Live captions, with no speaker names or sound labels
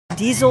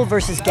Diesel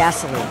versus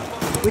gasoline.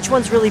 Which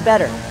one's really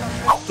better?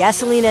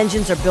 Gasoline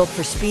engines are built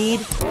for speed,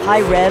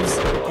 high revs,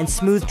 and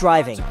smooth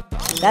driving.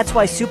 That's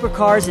why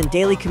supercars and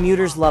daily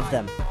commuters love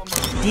them.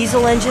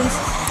 Diesel engines,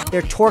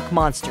 they're torque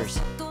monsters.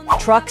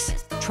 Trucks,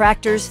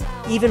 tractors,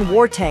 even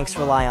war tanks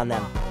rely on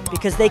them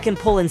because they can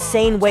pull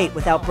insane weight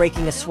without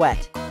breaking a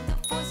sweat.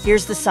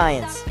 Here's the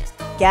science.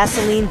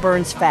 Gasoline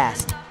burns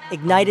fast,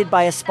 ignited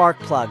by a spark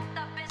plug.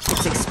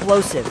 It's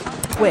explosive,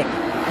 quick,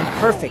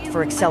 and perfect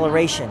for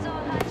acceleration.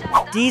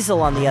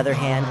 Diesel, on the other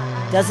hand,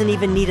 doesn't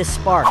even need a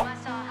spark.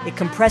 It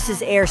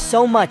compresses air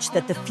so much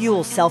that the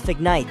fuel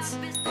self-ignites.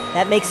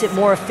 That makes it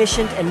more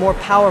efficient and more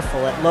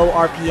powerful at low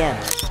RPM.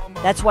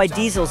 That's why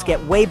diesels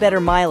get way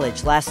better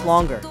mileage, last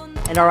longer,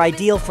 and are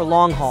ideal for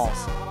long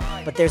hauls.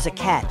 But there's a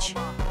catch.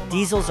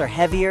 Diesels are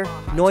heavier,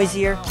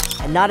 noisier,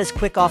 and not as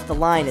quick off the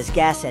line as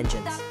gas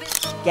engines.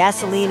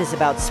 Gasoline is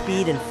about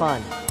speed and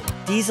fun.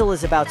 Diesel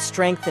is about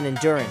strength and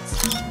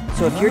endurance.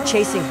 So if you're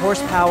chasing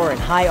horsepower and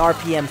high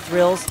RPM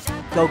thrills,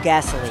 go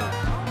gasoline.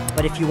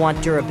 But if you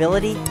want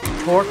durability,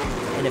 torque,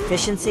 and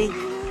efficiency,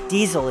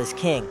 diesel is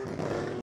king.